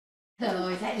Oh,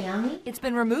 is that yummy? It's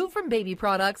been removed from baby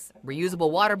products, reusable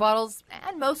water bottles,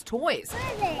 and most toys.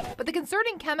 But the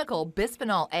concerning chemical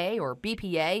bisphenol A, or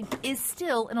BPA, is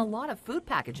still in a lot of food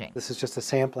packaging. This is just a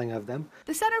sampling of them.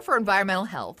 The Center for Environmental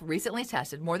Health recently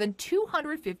tested more than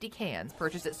 250 cans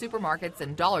purchased at supermarkets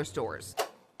and dollar stores.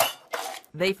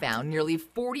 They found nearly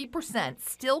 40%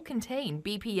 still contain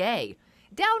BPA,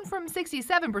 down from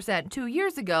 67% 2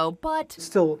 years ago, but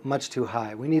Still much too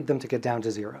high. We need them to get down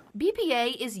to zero.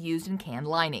 BPA is used in canned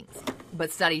linings,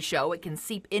 but studies show it can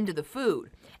seep into the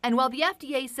food. And while the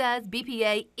FDA says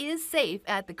BPA is safe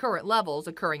at the current levels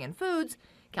occurring in foods,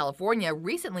 California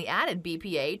recently added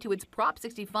BPA to its Prop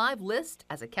 65 list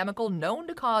as a chemical known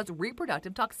to cause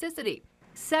reproductive toxicity.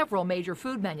 Several major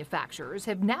food manufacturers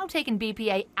have now taken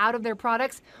BPA out of their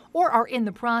products or are in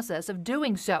the process of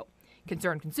doing so.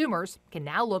 Concerned consumers can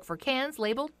now look for cans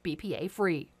labeled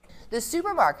BPA-free. The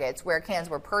supermarkets where cans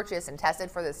were purchased and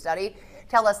tested for this study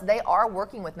tell us they are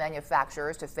working with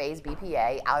manufacturers to phase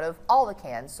BPA out of all the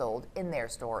cans sold in their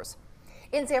stores.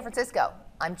 In San Francisco,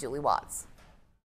 I'm Julie Watts.